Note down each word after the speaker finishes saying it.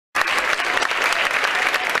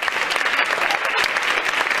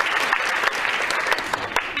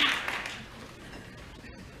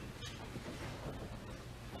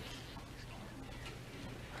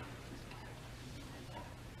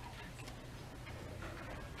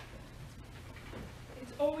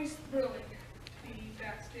always thrilling to be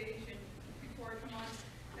backstage and before I come on.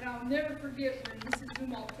 And I'll never forget when Mrs.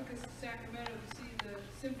 Dumal took us to Sacramento to see the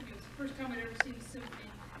symphony. It was the first time I'd ever seen a symphony,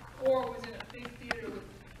 or was in a big theater with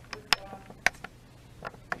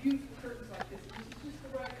beautiful curtains like this. It was just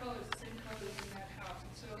the right colors, the same colors in that house.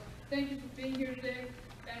 And so thank you for being here today.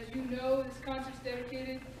 As you know, this concert's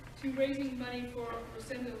dedicated to raising money for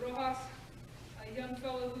Rosendo Rojas, a young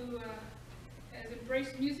fellow who has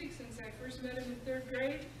embraced music since I first met him in 3rd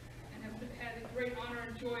grade, and have had the great honor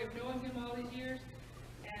and joy of knowing him all these years.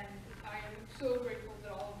 And I am so grateful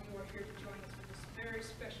that all of you are here to join us for this very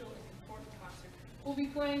special and important concert. We'll be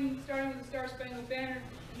playing, starting with the Star Spangled Banner,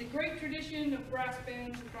 in the great tradition of brass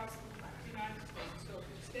bands across the United States. So if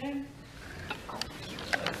you stand.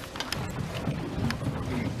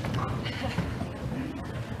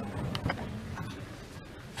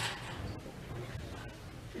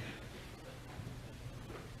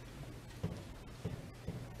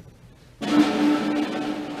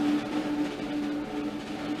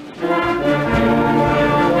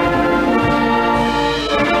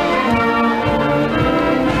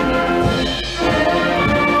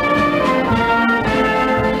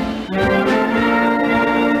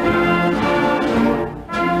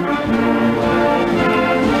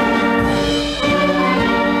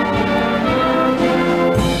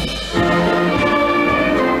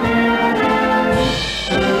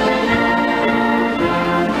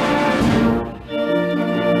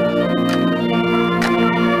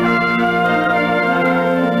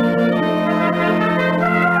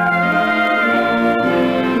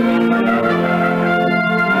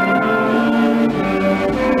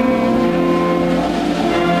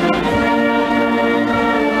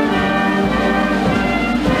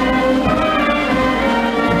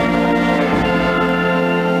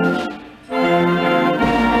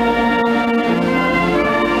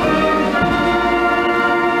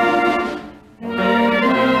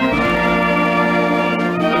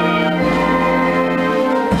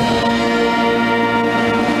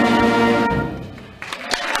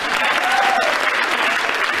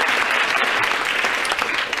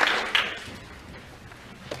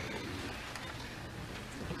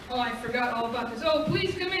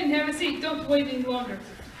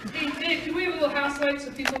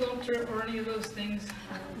 So people don't trip or any of those things.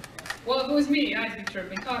 Well, if it was me, I'd be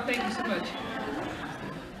tripping. Oh, thank you so much.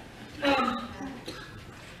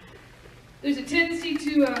 There's a tendency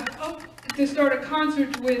to start a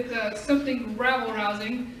concert with something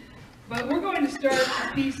rabble-rousing, but we're going to start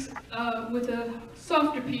a piece with a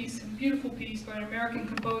softer piece, a beautiful piece by an American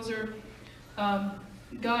composer,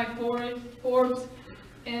 Guy Forbes,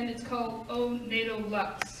 and it's called O Nato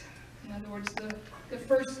Lux. In other words, the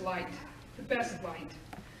first light. The best light.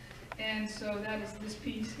 And so that is this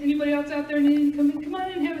piece. Anybody else out there needing to come in? Come on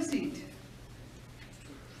in and have a seat.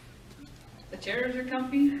 The chairs are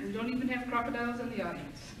comfy. We don't even have crocodiles in the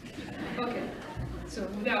audience. Okay, so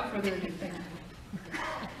without further ado, thank you.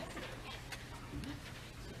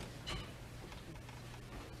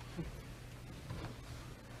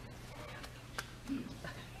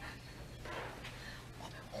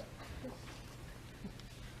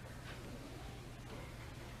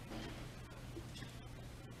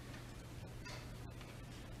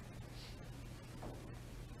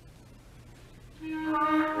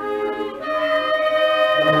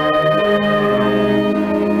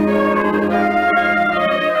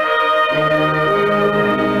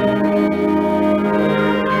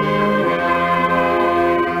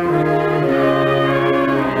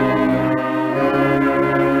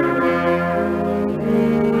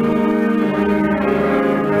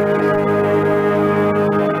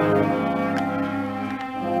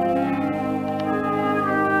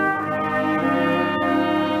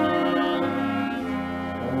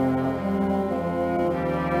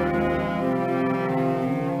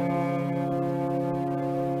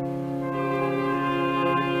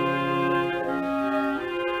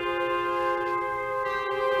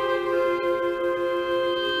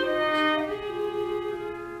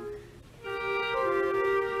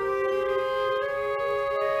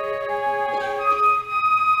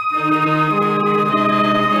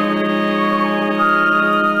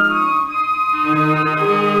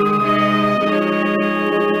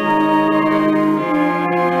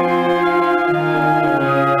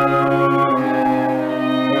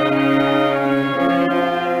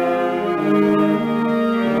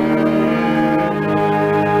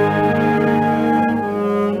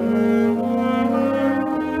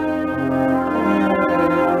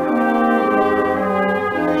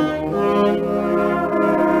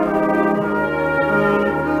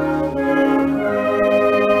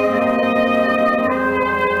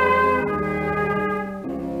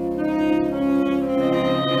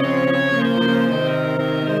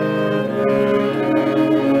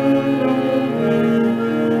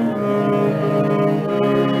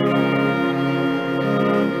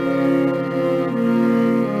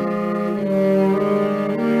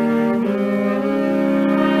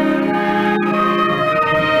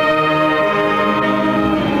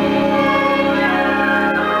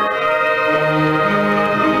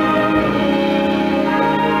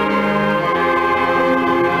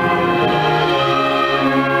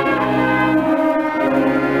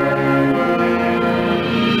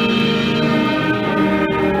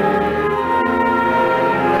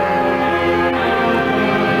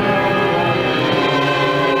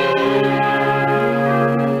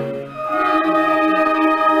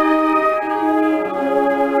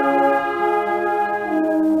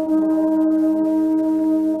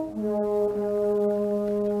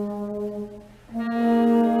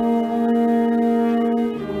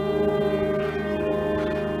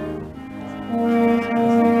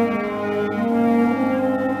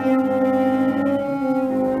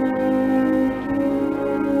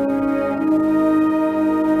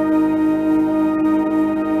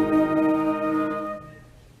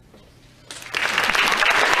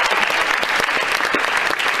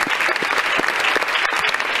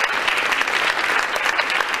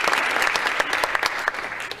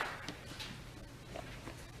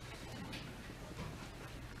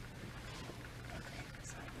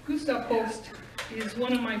 Gustav Holst is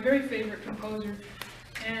one of my very favorite composers,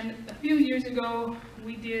 and a few years ago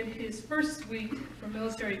we did his first suite for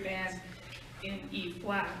military band in E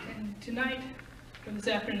flat, and tonight, or this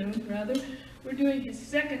afternoon rather, we're doing his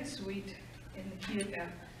second suite in the key of F.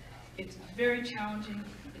 It's very challenging,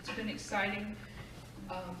 it's been exciting,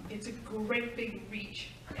 it's a great big reach,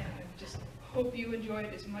 and I just hope you enjoy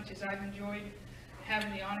it as much as I've enjoyed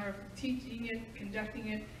having the honor of teaching it, conducting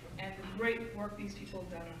it, and the great work these people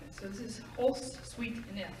have done on it. So this is Holst Suite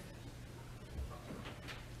in F.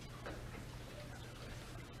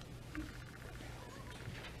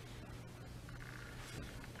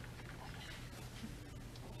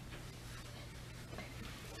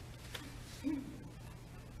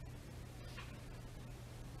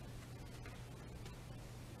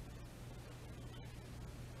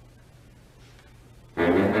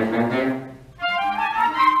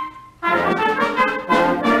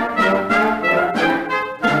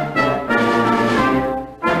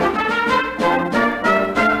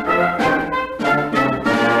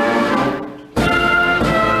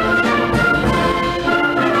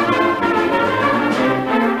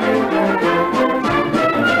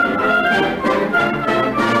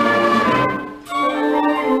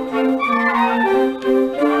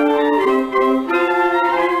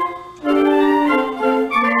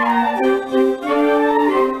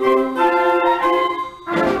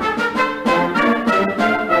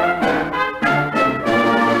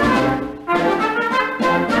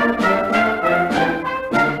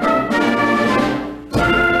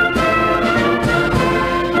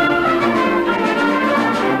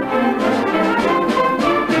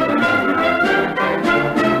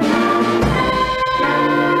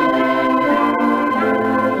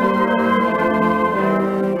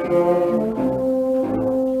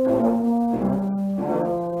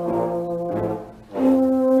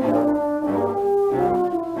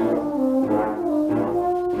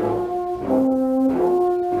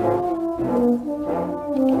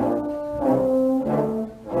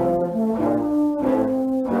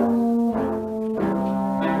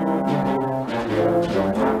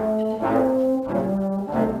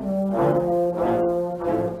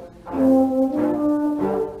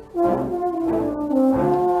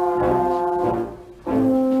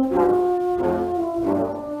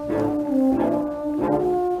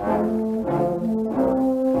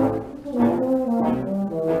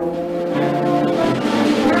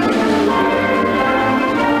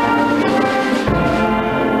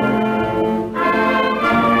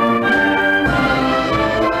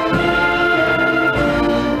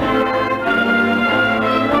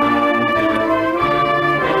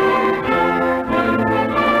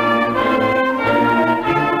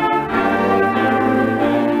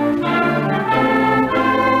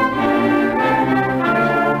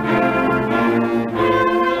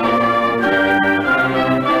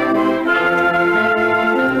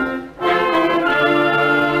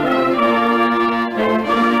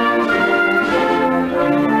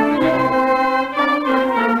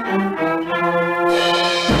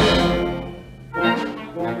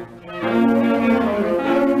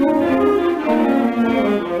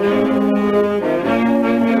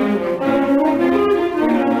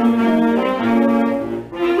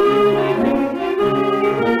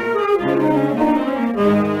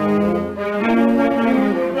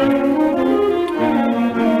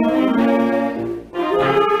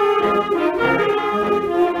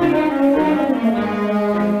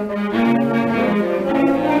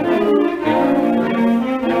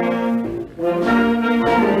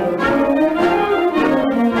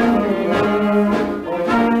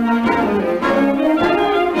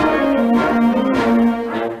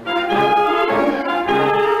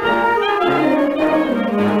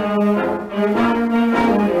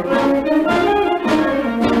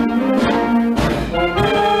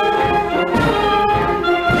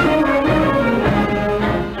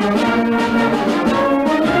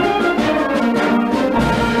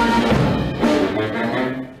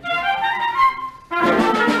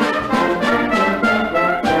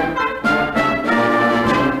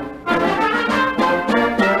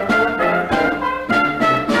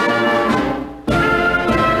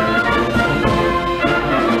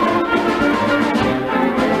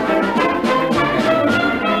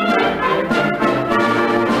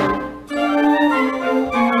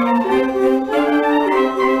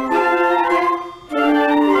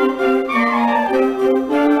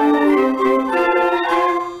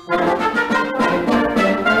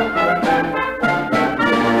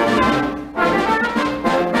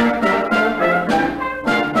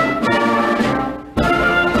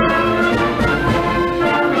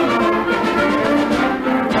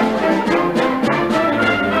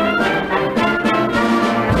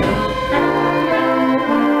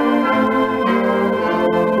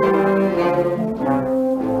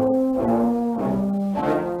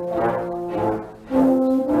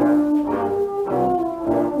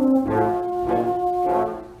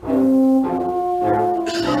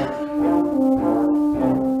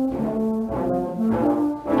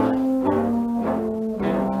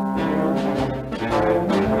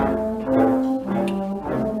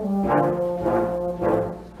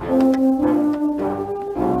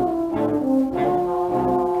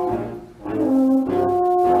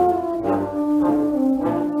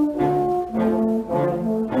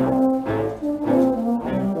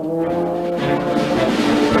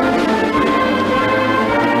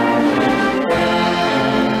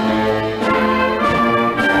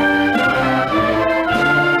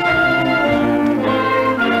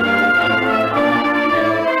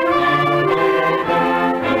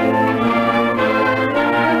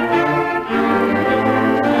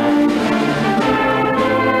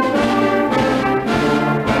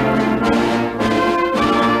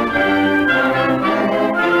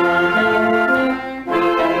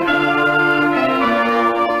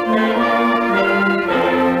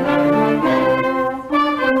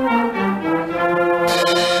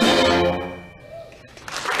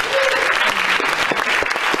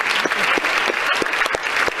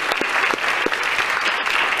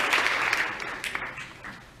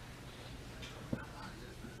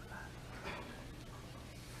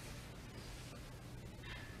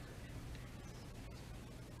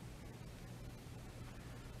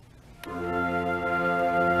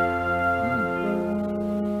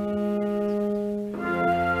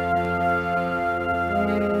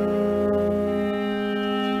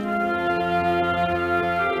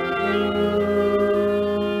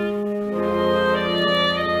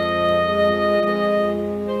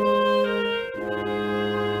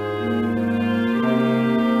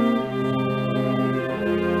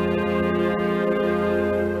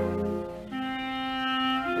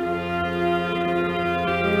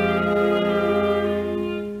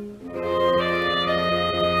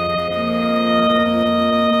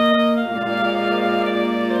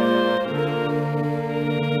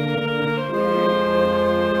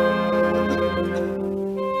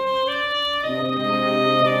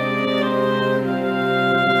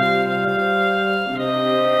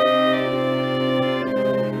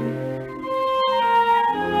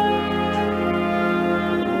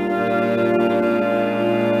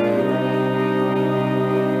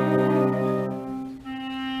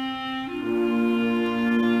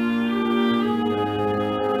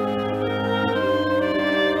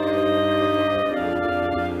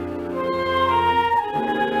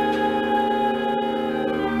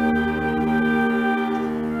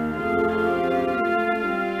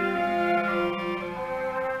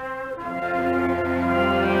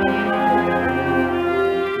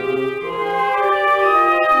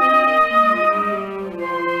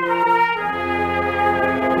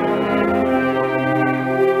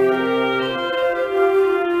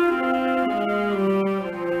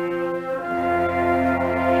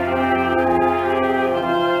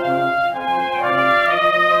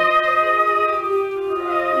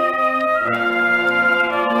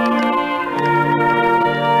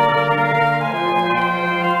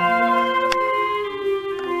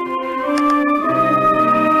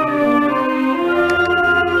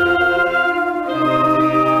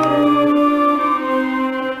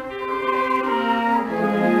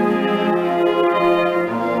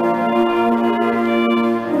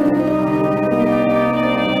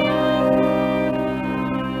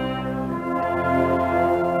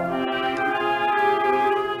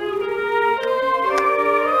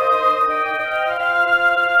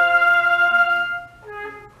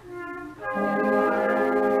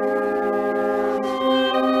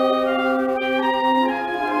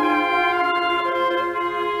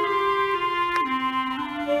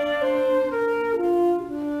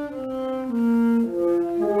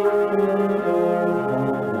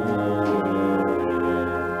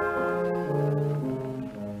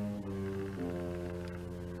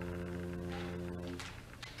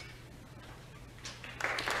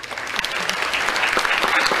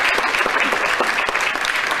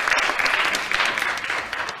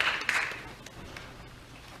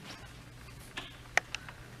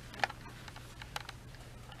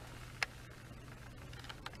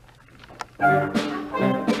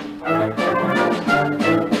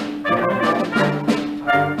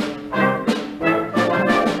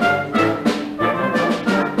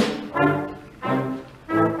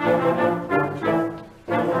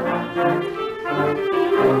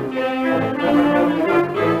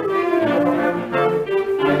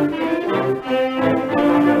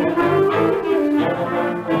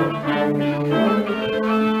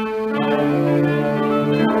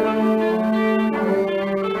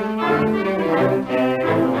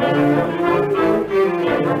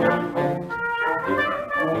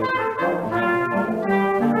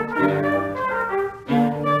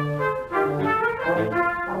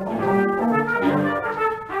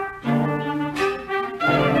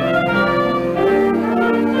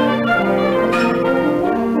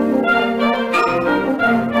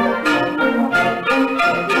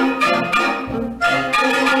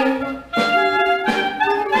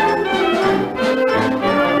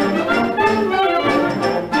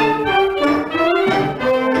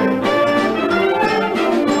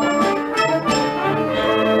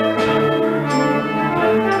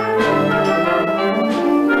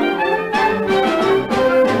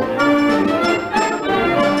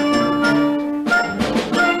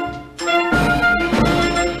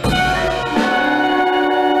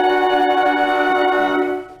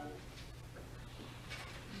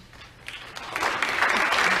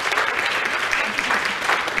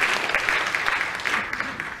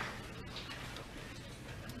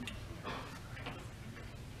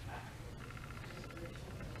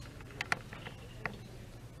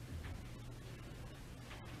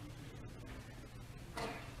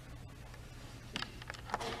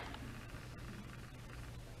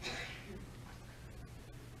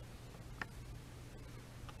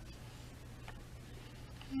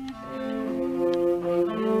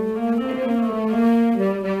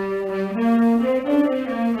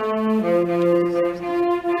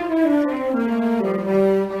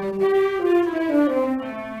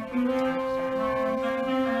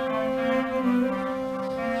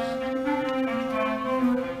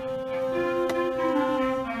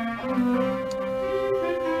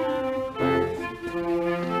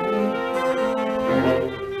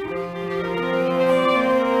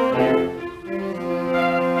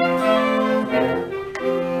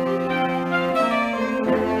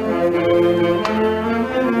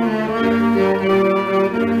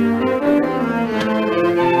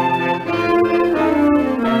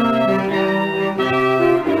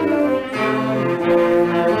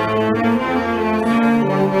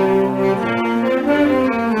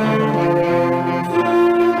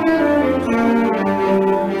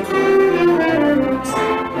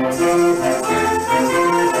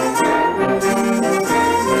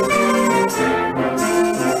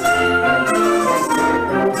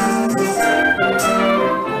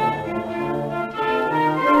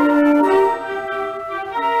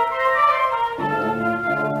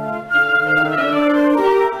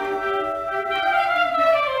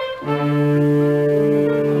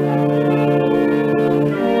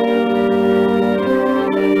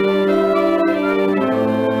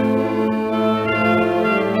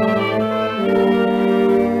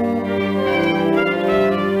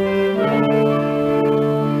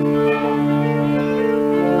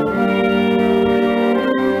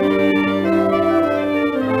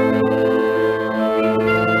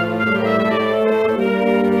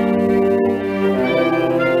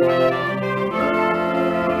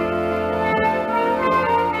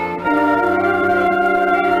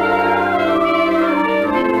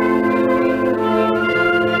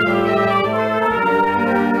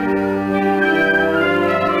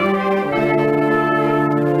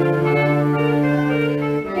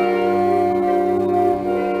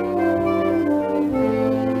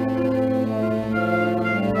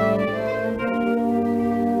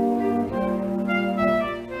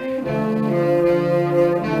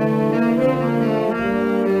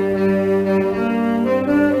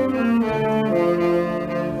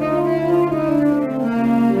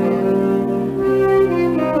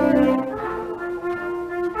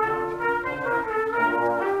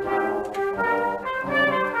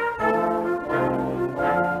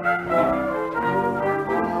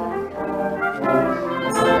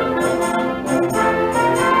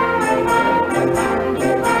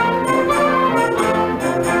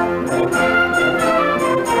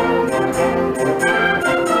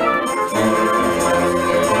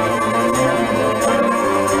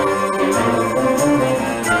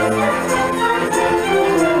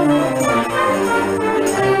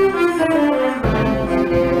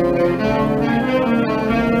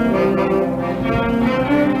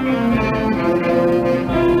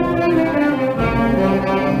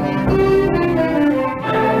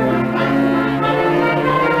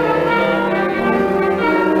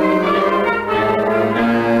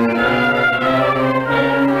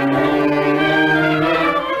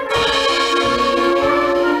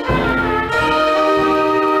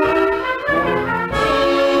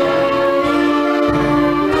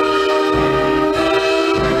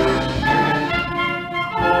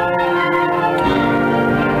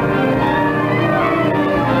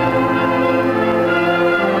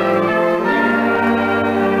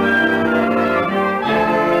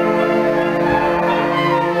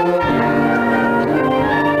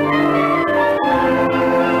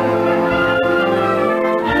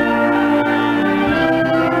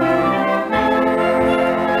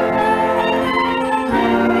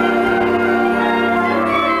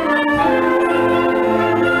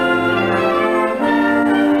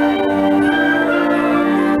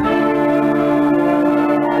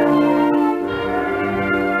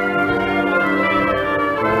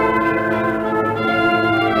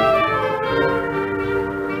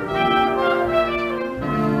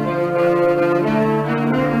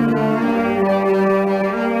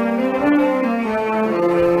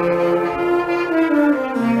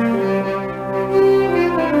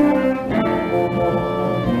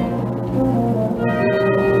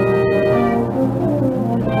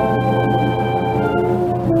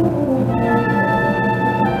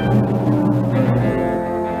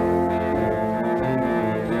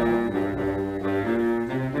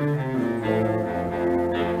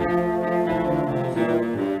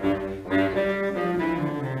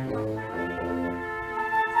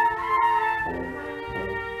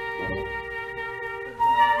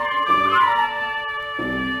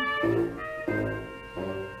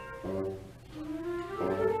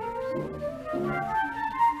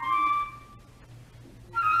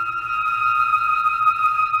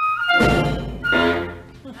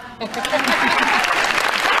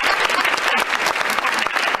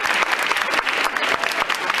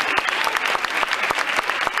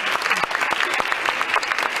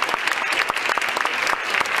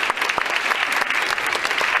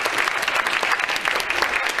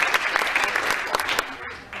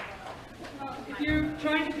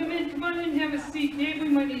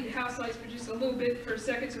 For a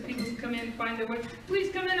second so people can come in and find their way.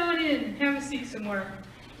 Please come in on in and have a seat somewhere.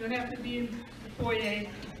 You don't have to be in the foyer.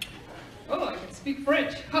 Oh, I can speak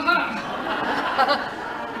French. Ha ha!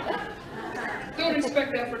 Don't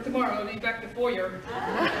expect that for tomorrow. I'll be back to foyer.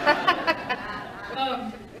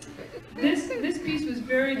 This piece was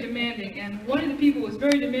very demanding, and one of the people who was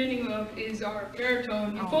very demanding of is our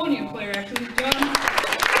baritone euphonium player, actually, John.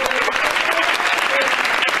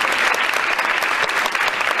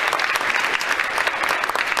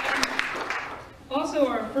 Also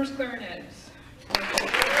our first clarinetist. And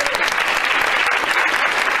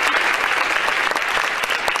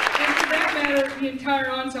for that matter, the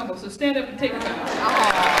entire ensemble, so stand up and take a bow.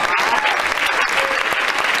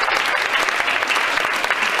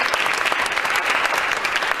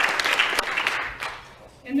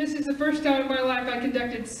 And this is the first time in my life I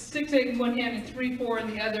conducted 6/8 in one hand and 3/4 in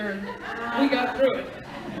the other, and we got through it.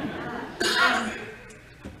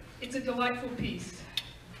 It's a delightful piece.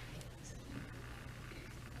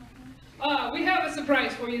 We have a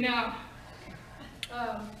surprise for you now.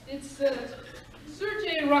 It's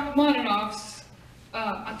Sergei Rachmaninoff's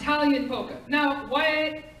Italian polka. Now,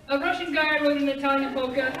 why a Russian guy wrote an Italian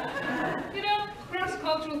polka? You know,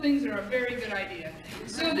 cross-cultural things are a very good idea.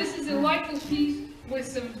 So this is a delightful piece with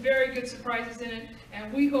some very good surprises in it,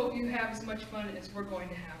 and we hope you have as much fun as we're going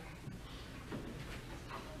to have.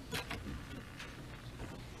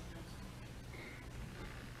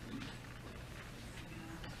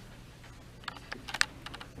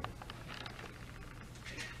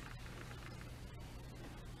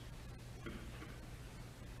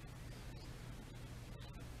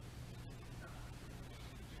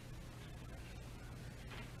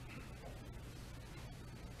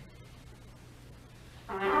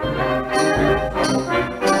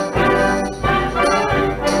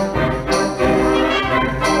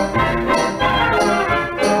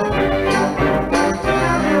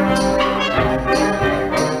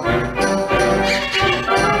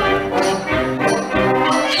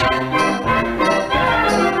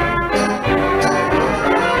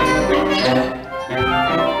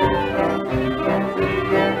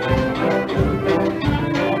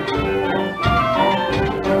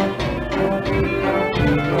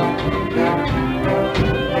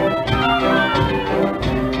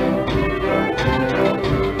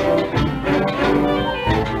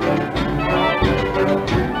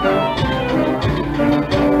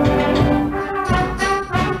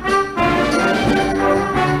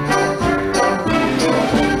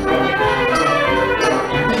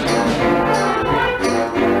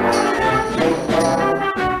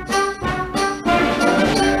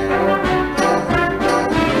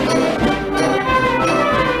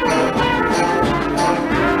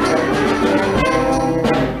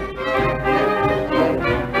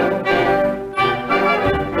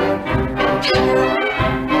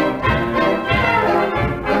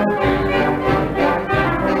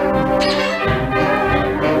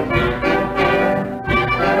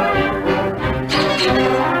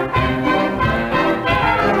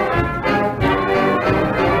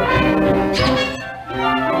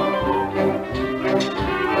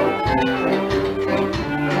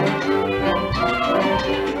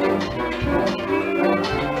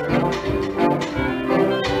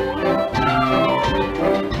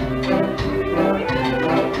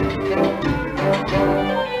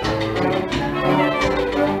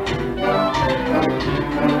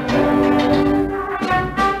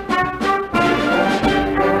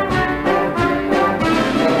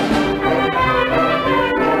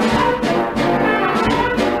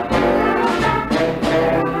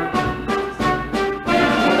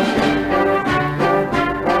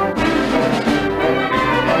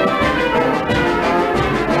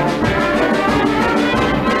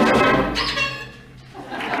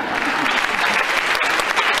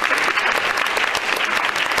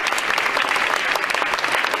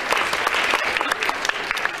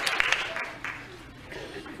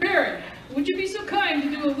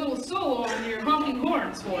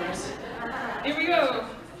 Here we go.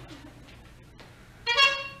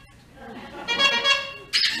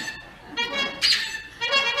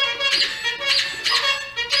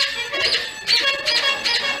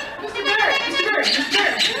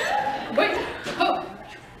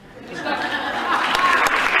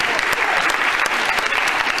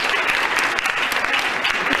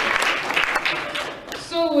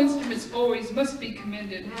 just always must be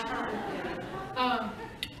commended.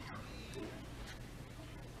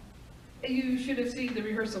 You should have seen the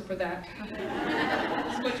rehearsal for that.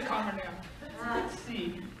 It's much calmer now. Let's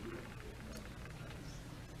see.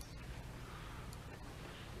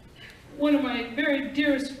 One of my very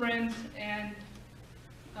dearest friends and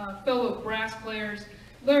fellow brass players,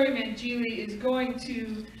 Larry Mangili, is going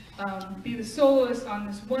to be the soloist on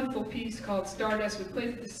this wonderful piece called Stardust. We played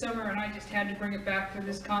it this summer and I just had to bring it back for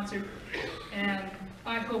this concert. And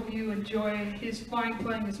I hope you enjoy his fine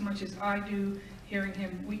playing as much as I do, hearing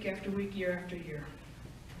him week after week, year after year.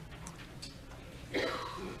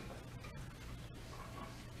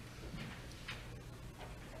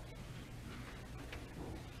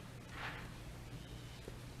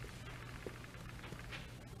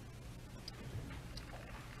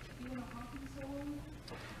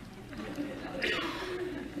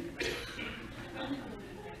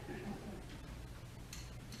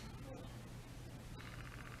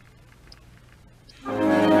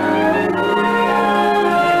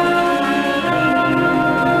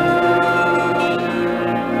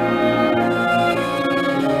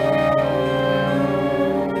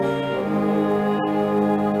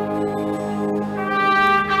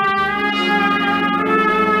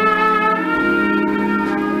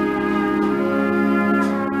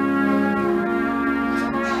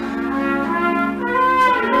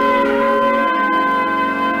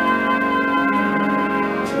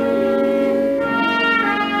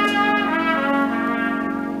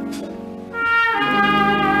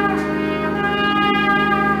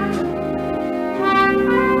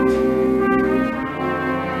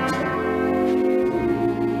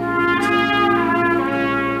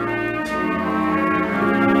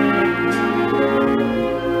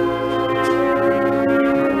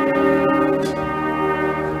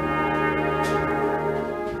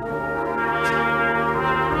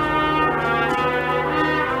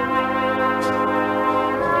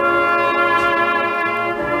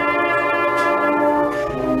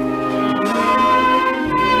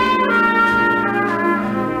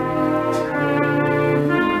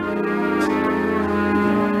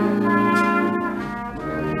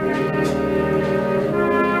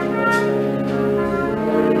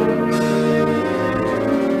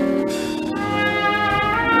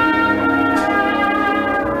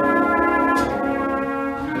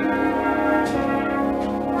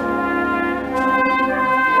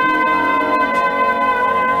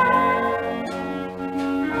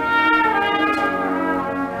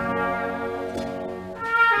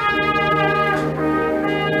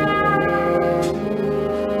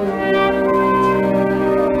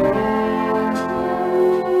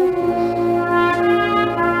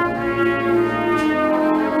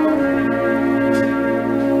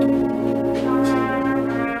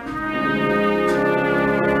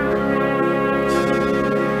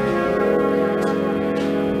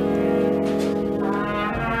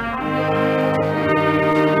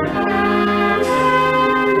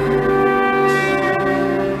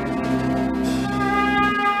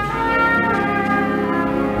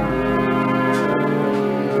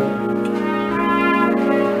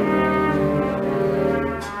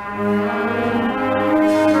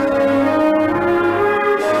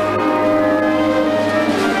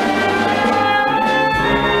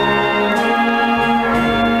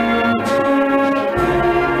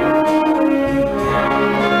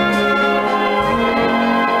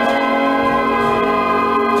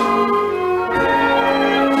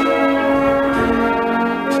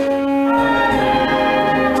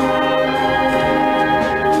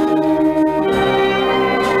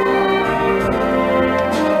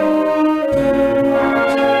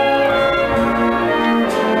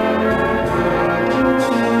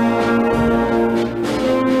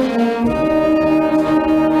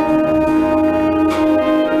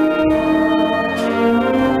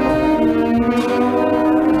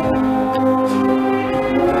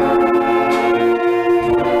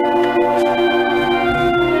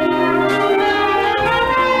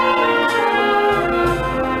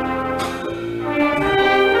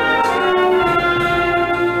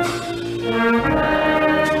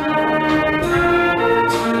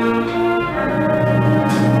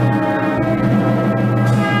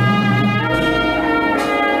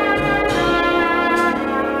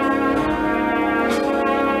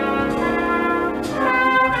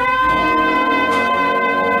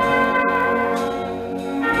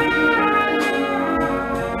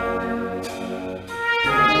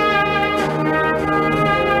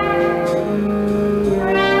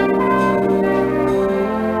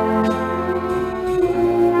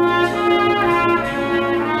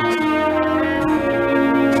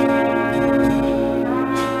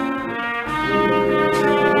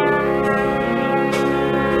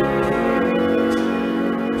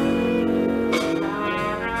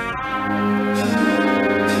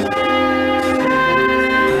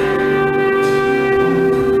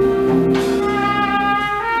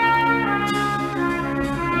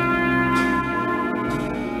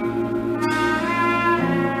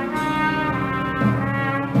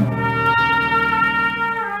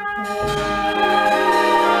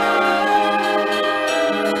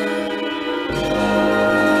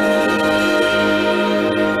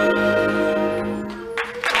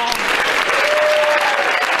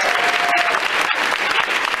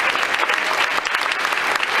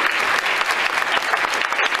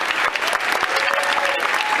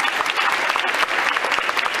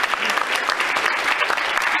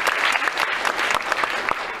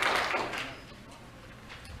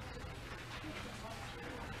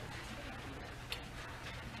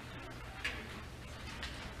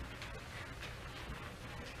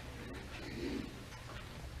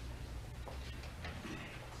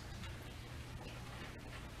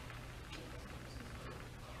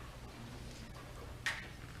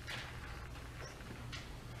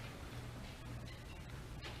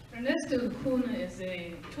 Ernesto Luna is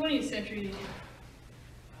a 20th century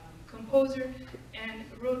composer and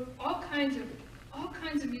wrote all kinds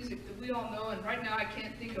of music that we all know, and right now I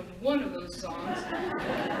can't think of one of those songs.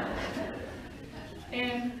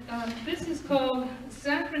 And this is called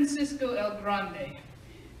San Francisco El Grande,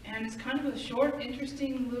 and it's kind of a short,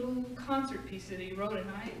 interesting little concert piece that he wrote,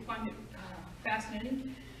 and I find it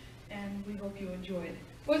fascinating, and we hope you enjoy it.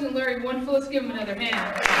 Wasn't Larry wonderful? Let's give him another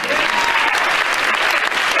hand.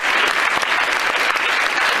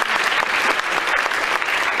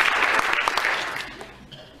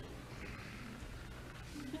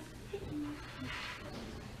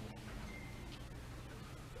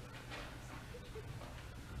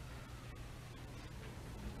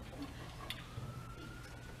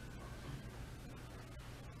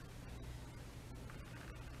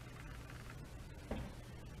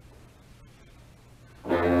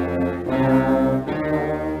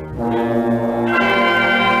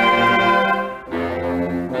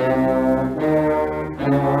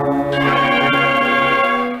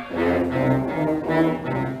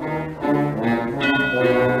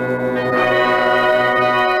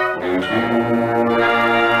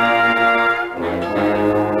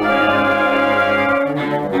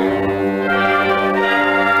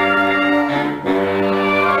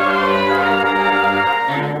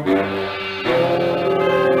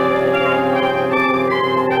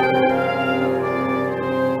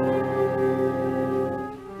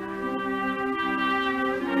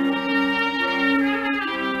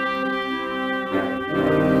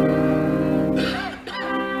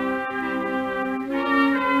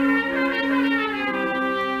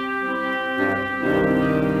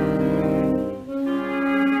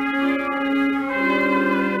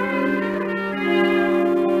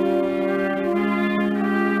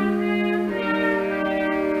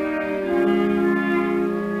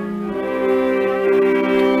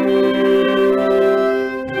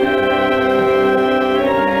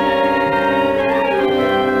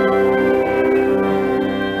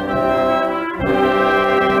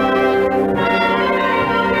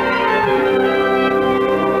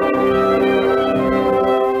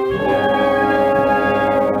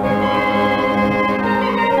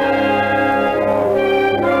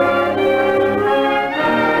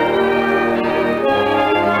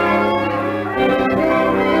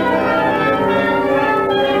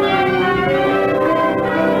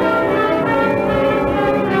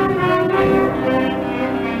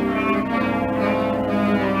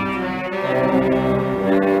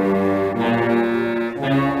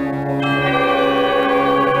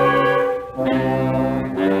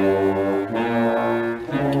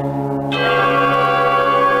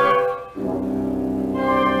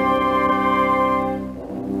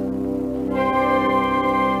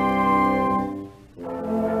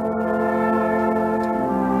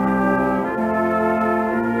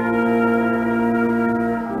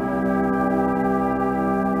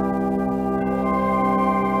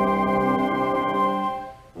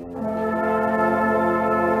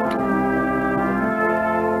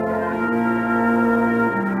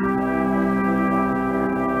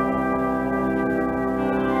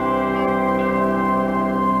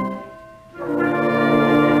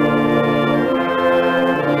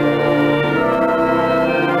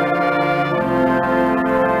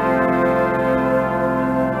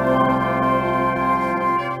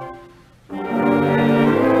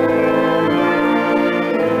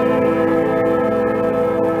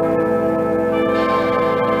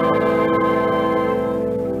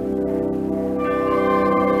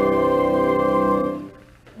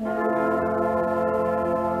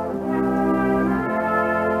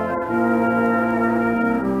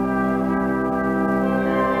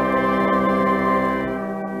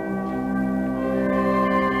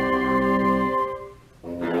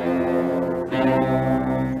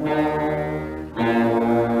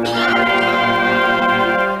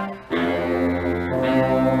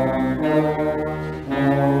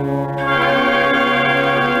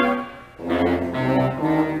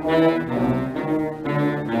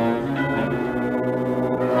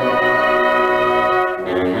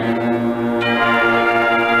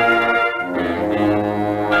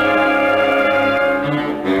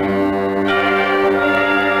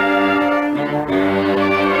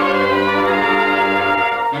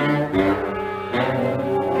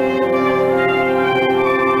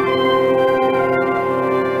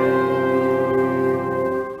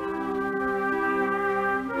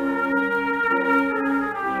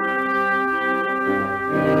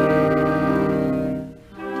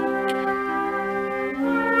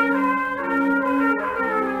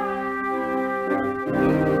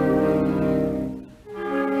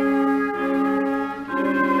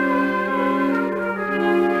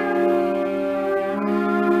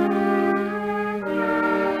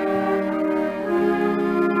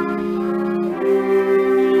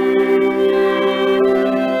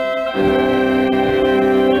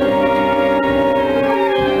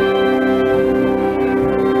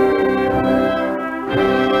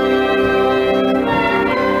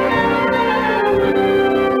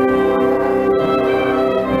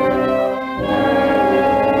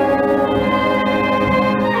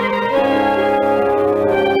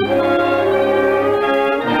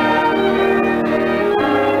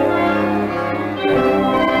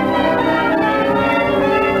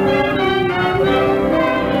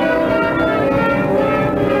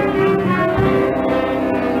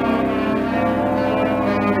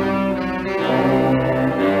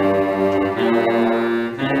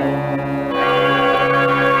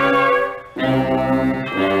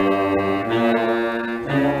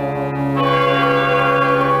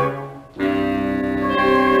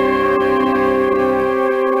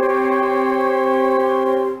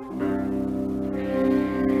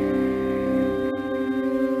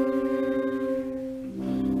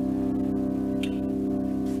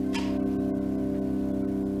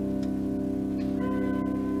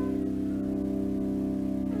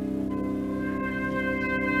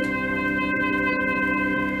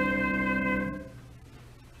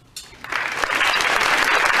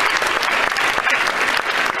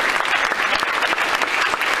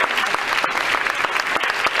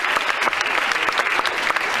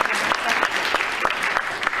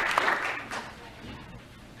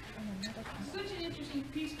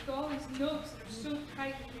 all these notes that are so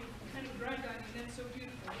tight and they kind of grind on you, and that's so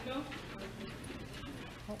beautiful, you know?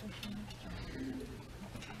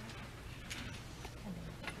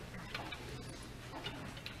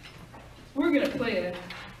 We're going to play a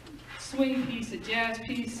swing piece, a jazz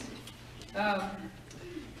piece,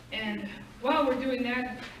 and while we're doing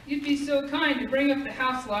that, you'd be so kind to bring up the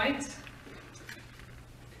house lights.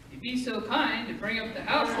 You'd be so kind to bring up the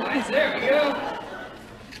house lights. There we go.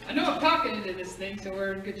 I know I'm talking into this thing, so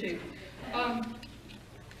we're in good shape. I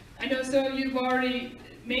know some of you have already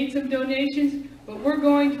made some donations, but we're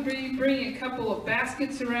going to be bringing a couple of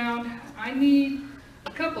baskets around. I need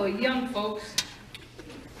a couple of young folks,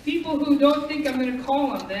 people who don't think I'm going to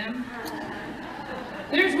call on them.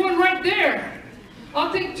 There's one right there.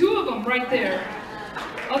 I'll take two of them right there.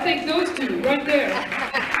 I'll take those two right there.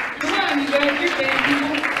 Come on, you guys, you're band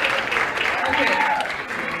people. Okay.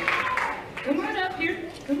 Come on up here.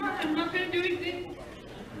 Come on, I'm not going to do anything.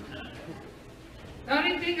 Not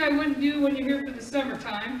anything I wouldn't do when you're here for the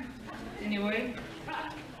summertime. Anyway.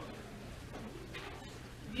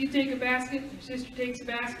 You take a basket, your sister takes a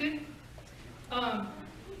basket.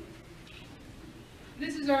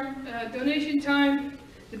 This is our donation time.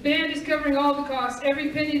 The band is covering all the costs.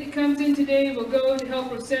 Every penny that comes in today will go to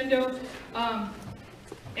help Rosendo.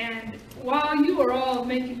 And while you are all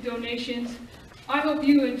making donations, I hope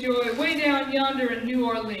you enjoy Way Down Yonder in New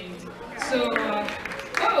Orleans. So,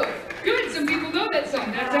 oh, good, some people know that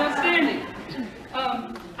song. That's outstanding.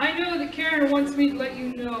 I know that Karen wants me to let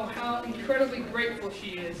you know how incredibly grateful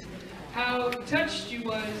she is, how touched she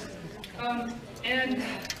was, and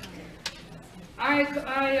I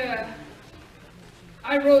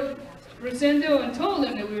wrote Rosendo and told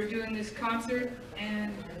him that we were doing this concert,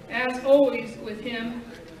 and as always with him,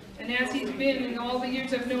 and as he's been in all the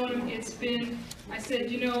years I've known him, I said,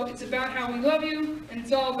 you know, it's about how we love you, and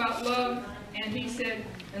it's all about love, and he said,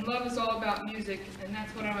 and love is all about music, and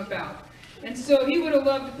that's what I'm about. And so he would have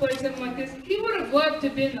loved to play something like this. He would have loved to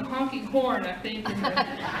have been the honking horn, I think, in the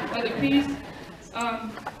other piece.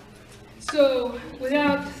 So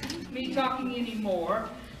without me talking anymore,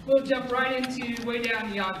 we'll jump right into Way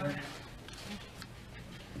Down Yonder.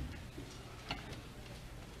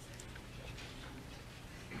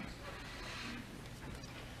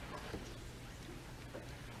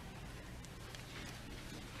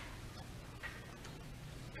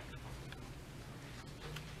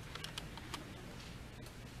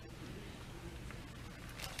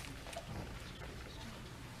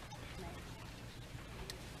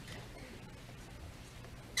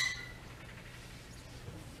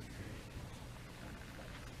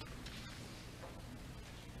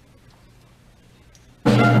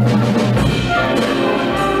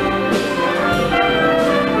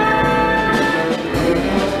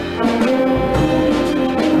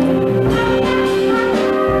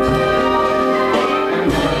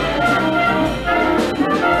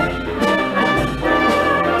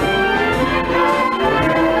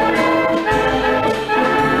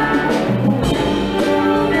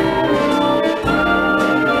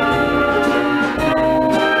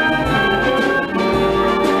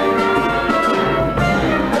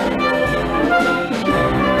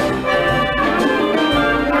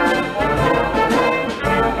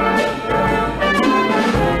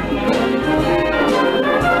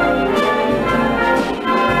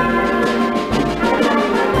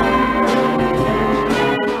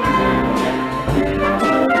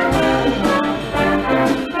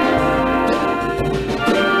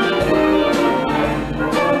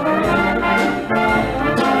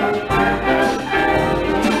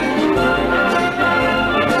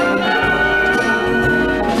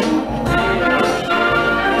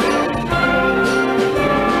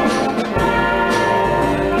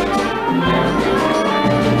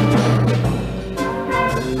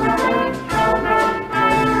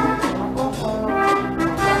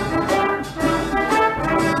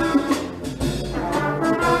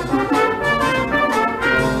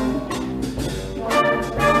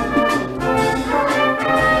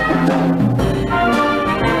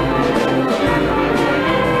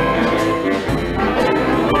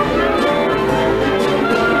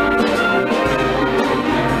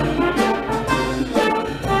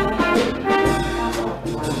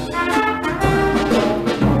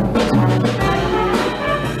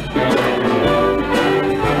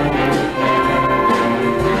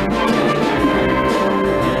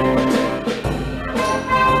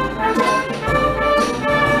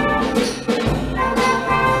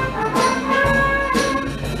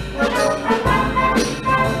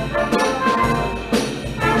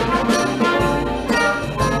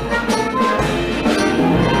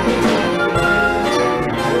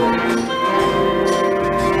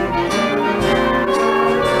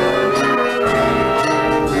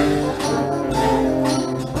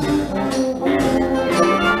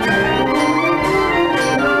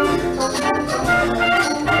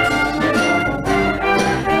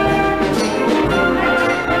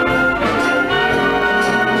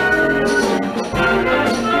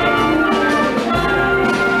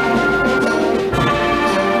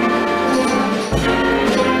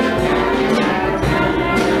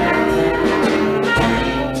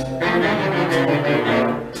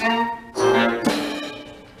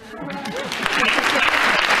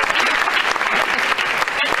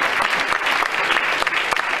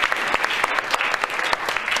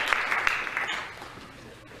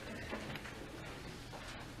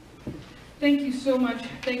 Thank you so much.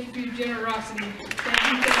 Thank you for your generosity. Thank you,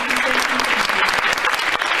 thank you, thank you, thank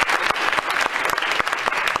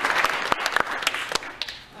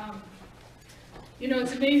you. You know,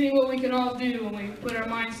 it's amazing what we can all do when we put our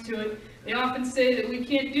minds to it. They often say that we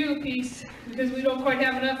can't do a piece because we don't quite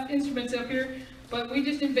have enough instruments up here, but we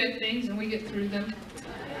just invent things and we get through them.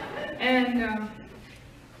 And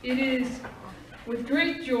it is with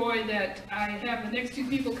great joy that I have the next two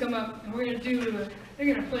people come up, and we're going to do,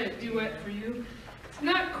 they're going to play a duet for you. It's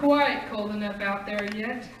not quite cold enough out there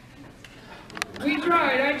yet.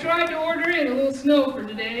 I tried to order in a little snow for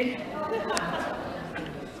today.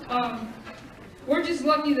 We're just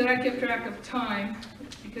lucky that I kept track of time,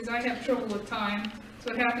 because I have trouble with time. That's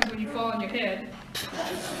what happens when you fall on your head.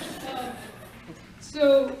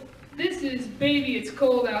 So this is Baby It's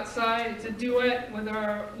Cold Outside. It's a duet with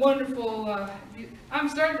our wonderful, I'm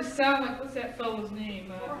starting to sound like, what's that fellow's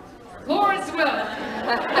name? Lawrence Welk.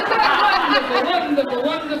 Wonderful,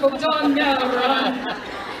 wonderful Don Mallor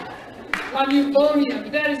on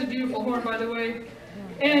euphonium. That is a beautiful horn, by the way.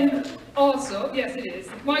 And also, yes it is,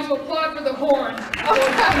 might as well applaud for the horn.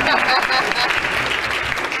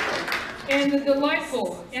 And the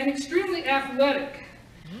delightful and extremely athletic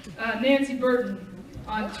Nancy Burton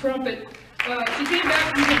on trumpet. She came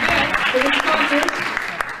back from Tibet for this concert.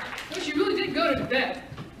 Well, she really did go to Tibet,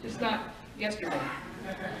 just not yesterday.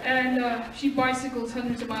 And she bicycles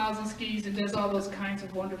hundreds of miles on skis and does all those kinds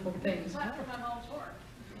of wonderful things. Clap for my mom's horn.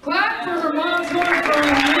 Clap for her mom's horn from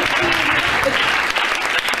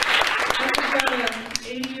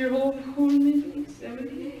 80-year-old horn, maybe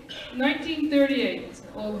 70, 1938. It's an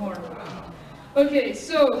old horn. Okay,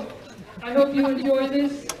 so I hope you enjoy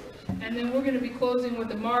this, and then we're going to be closing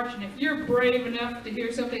with a march. And if you're brave enough to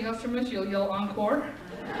hear something else from us, you'll yell encore.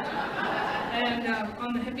 And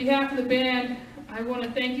on behalf of the band, I want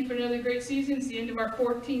to thank you for another great season. It's the end of our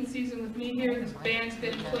 14th season with me here. This band's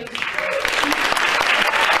been in place.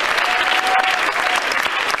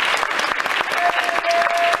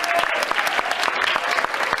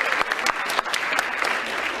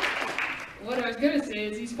 Going to say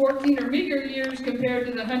is these 14 are meager years compared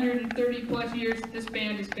to the 130 plus years that this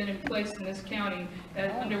band has been in place in this county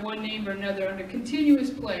under one name or another, under continuous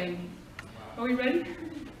playing. Are we ready?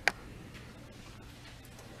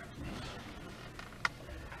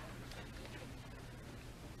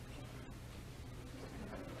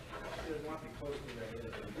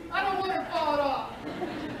 I don't want to fall it off.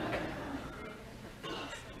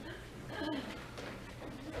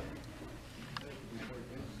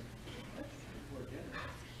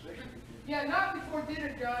 Yeah, not before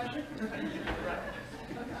dinner, Josh.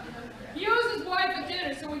 He owes his wife a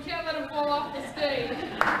dinner, so we can't let him fall off the stage.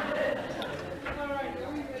 All right,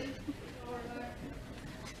 are we ready? All right.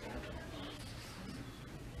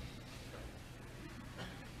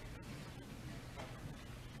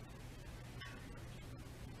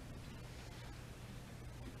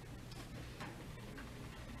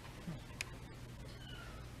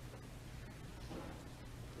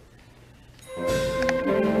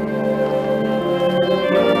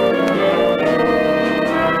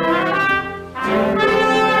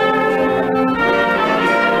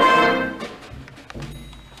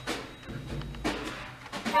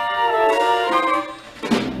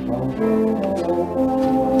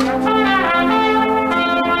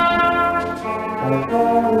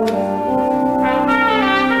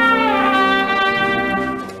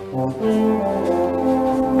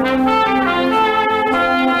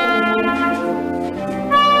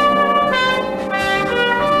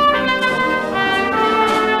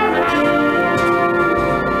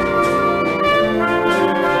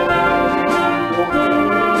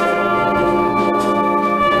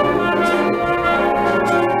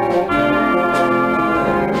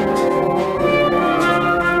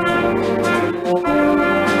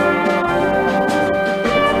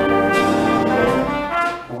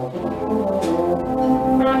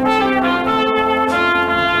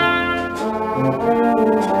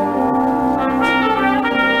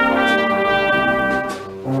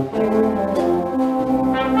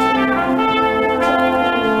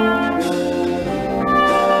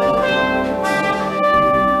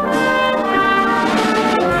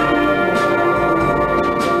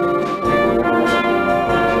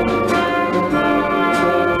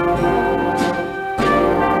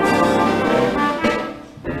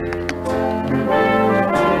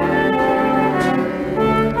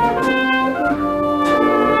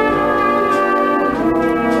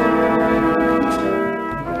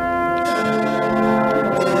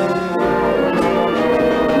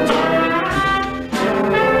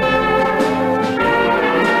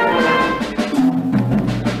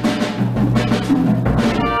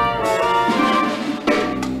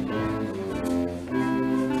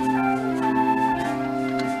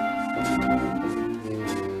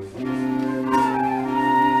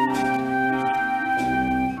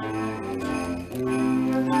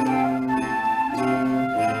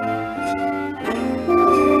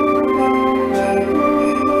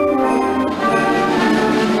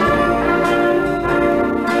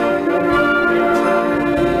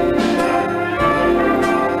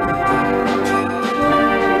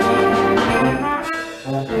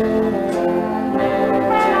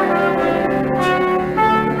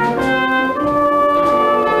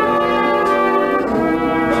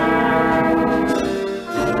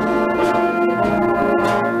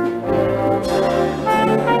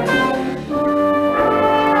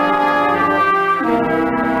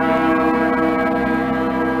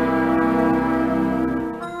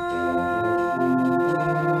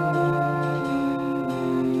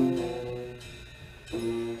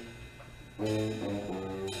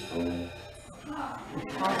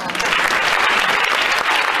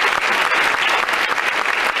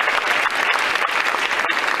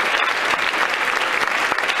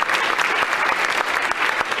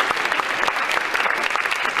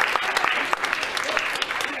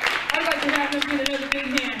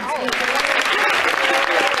 big hand. Oh,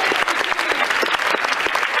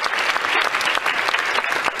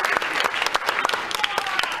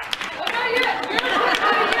 not yet.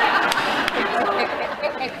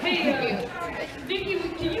 Hey, Vicki,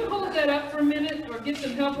 can you hold that up for a minute or get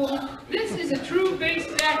some help on? This is a true bass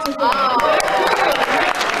saxophone.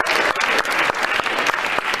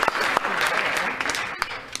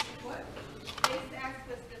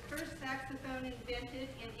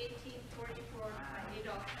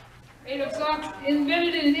 Adolf Sax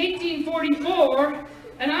invented it in 1844,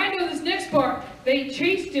 and I know this next part. They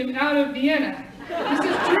chased him out of Vienna. This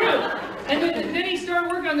is true. And then he started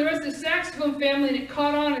working on the rest of the saxophone family, and it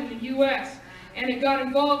caught on in the U.S. And it got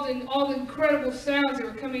involved in all the incredible sounds that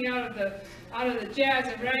were coming out of the jazz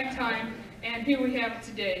and ragtime, and here we have it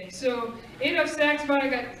today. So Adolf Sax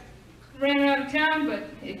ran out of town, but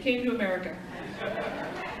it came to America.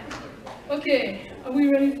 Okay, are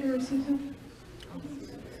we ready for something?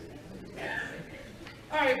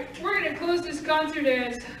 All right, we're going to close this concert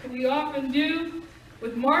as we often do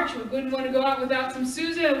with March. We wouldn't want to go out without some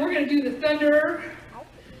Sousa. We're going to do the Thunderer.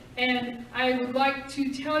 And I would like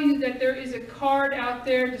to tell you that there is a card out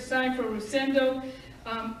there to sign for Rosendo.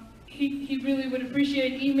 He really would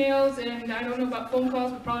appreciate emails, and I don't know about phone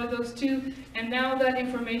calls, but probably those too. And now that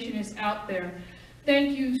information is out there.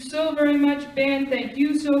 Thank you so very much, band. Thank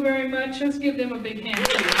you so very much. Let's give them a big hand.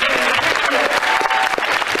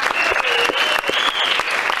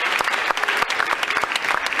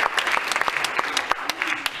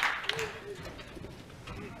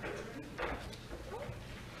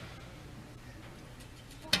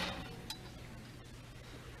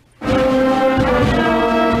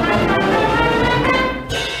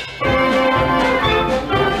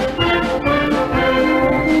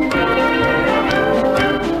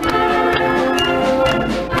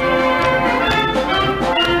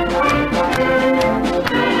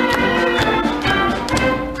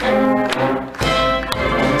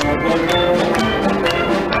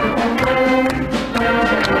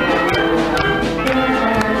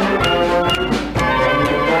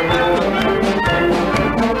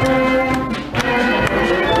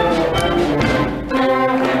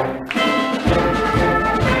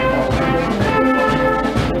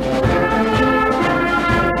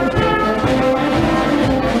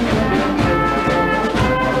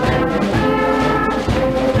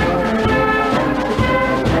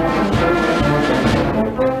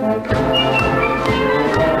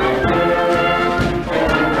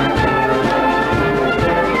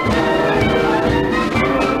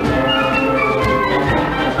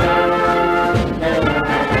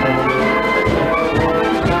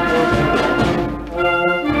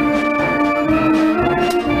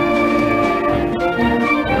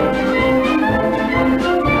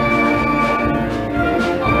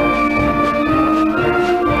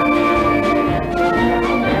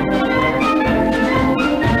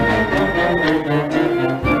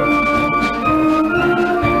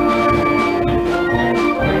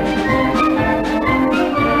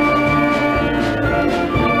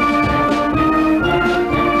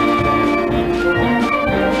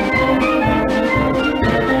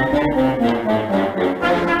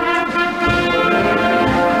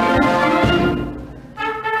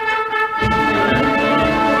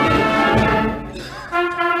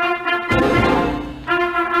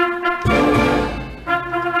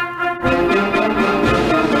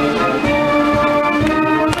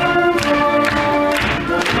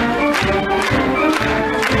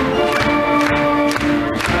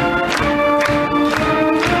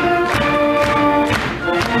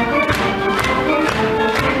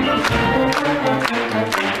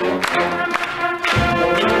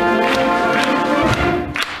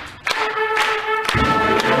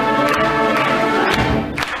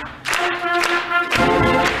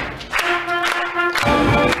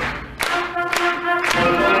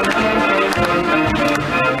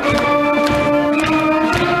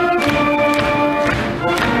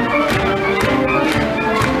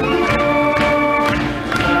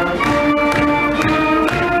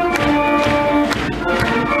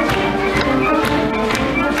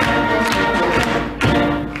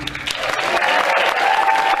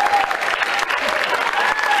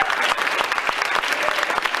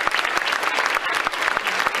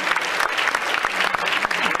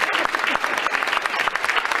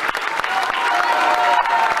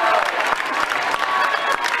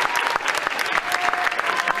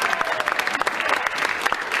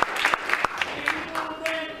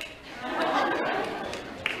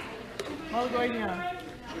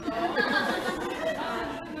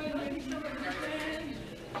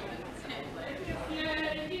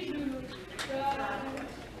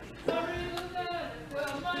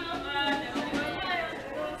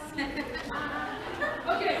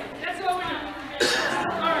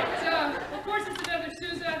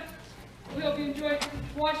 you enjoyed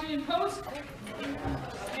watching him post.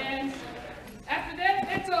 And after that,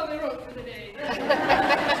 that's all they wrote for the day.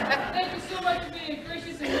 Thank you so much for being a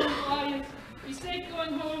gracious and wonderful audience. Be safe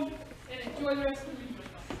going home and enjoy the rest of the week.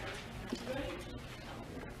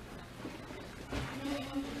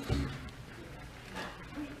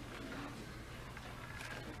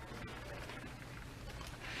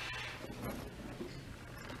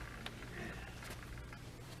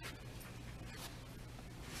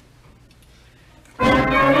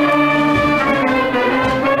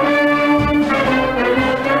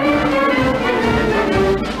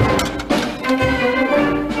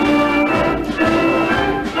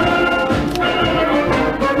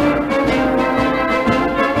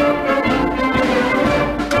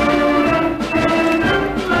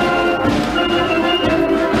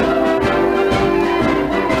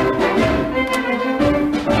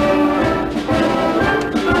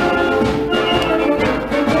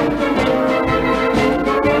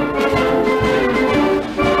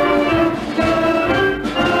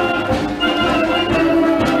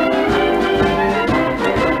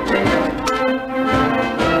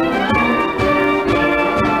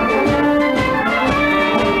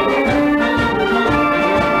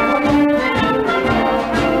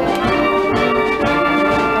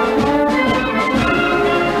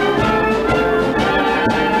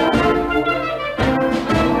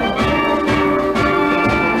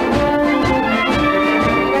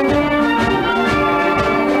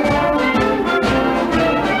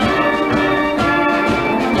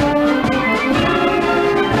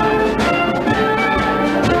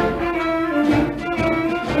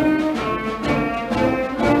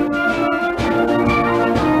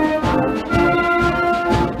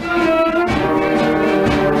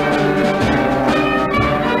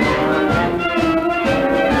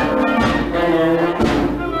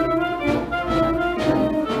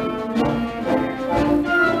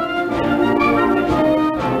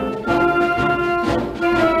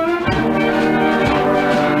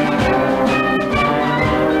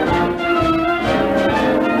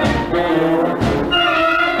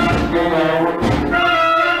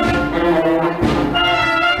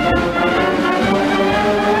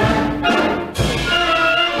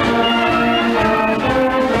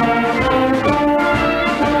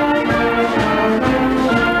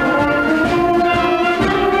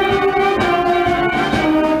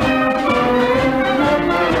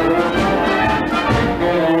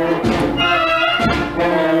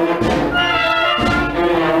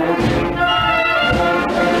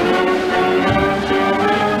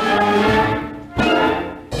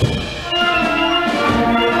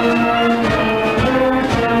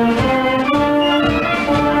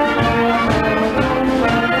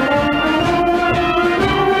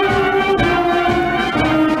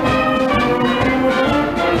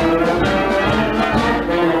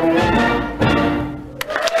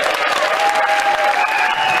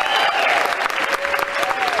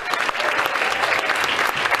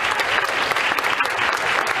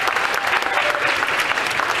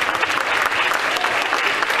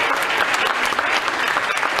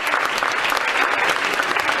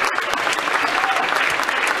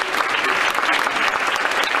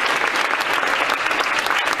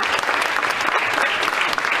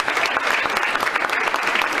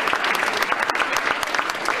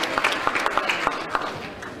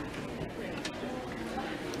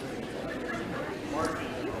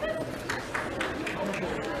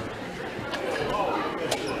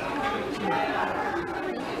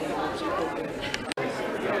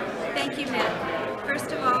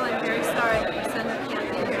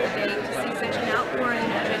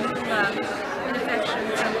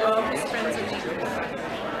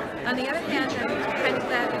 On the other hand, I'm kind of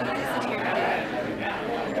glad that he isn't here today.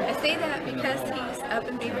 I say that because he's up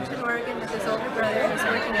in Beaverton, Oregon with his older brother who's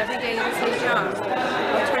working every day at his new job,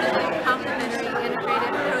 alternative, complementary,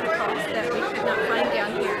 integrated protocols that we could not find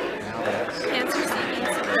down here. Cancer-seeking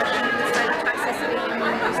suppression, cytotoxicity,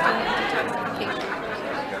 immune-boosting, and detoxification.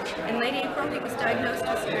 In late April, he was diagnosed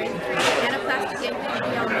with grade 3 anaplastic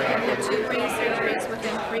ganglioma and had 2 brain surgeries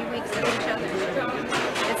within 3 weeks of each other.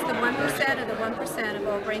 It's the 1% of the 1% of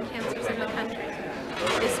all brain cancers in the country.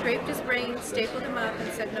 They scraped his brain, stapled him up,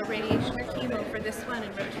 and said no radiation or chemo for this one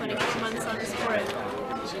and wrote 24 months on his forehead.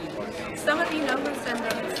 Some of you know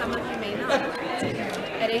Rosendo, some of you may not.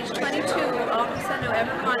 At age 22, all Rosendo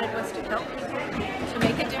ever wanted was to help people, to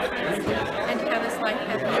make a difference, and to have his life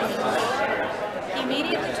have meaning. He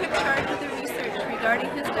immediately took charge of the research regarding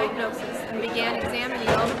his diagnosis and began examining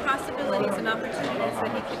all the possibilities and opportunities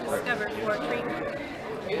that he could discover for treatment.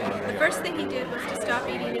 The first thing he did was to stop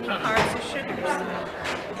eating any carbs or sugars.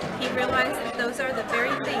 He realized that those are the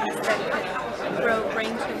very things that could grow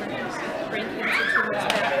brain tumors, brain cancer tumors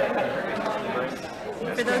back.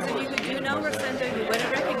 For those of you who do know Rosendo, you would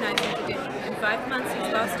have recognized him today. In 5 months,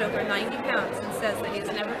 he's lost over 90 pounds and says that he has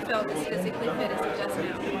never felt as physically fit as he does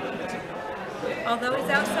now. Although he's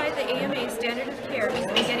outside the AMA standard of care, he's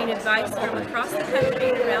been getting advice from across the country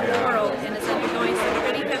and around the world and is undergoing some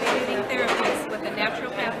pretty heavy-duty therapies with a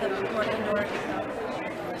naturopath up in Portland, Oregon.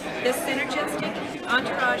 This synergistic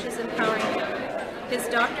entourage is empowering him. His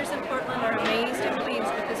doctors in Portland are amazed and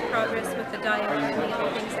pleased with his progress with the diet and the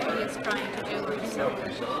other things that he is trying to do. So,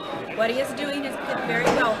 what he is doing could very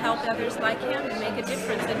well help others like him and make a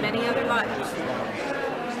difference in many other lives.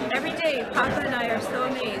 Every day, Papa and I are so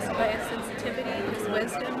amazed by his sensitivity, his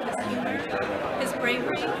wisdom, his humor, his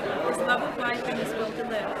bravery, his love of life, and his will to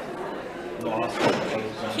live.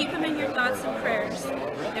 Keep him in your thoughts and prayers.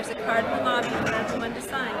 There's a card in the lobby for everyone to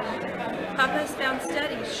sign. Papa has found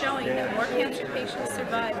studies showing that more cancer patients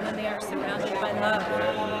survive when they are surrounded by love.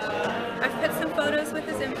 I've put some photos with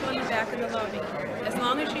his info in the back of the lobby. As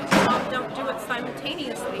long as you all don't do it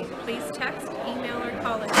simultaneously, please text, email, or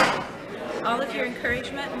call us. All of your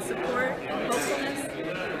encouragement and support and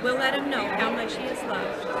hopefulness will let him know how much he is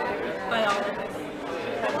loved by all of us.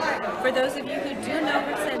 For those of you who do know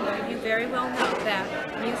Rosendo, you very well know that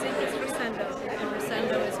music is Rosendo and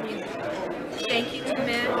Rosendo is music. Thank you to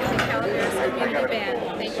Meg and the Calaveras Community Band.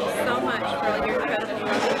 Thank you so much for all your incredible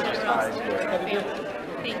work and generosity to our family.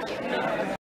 Thank you.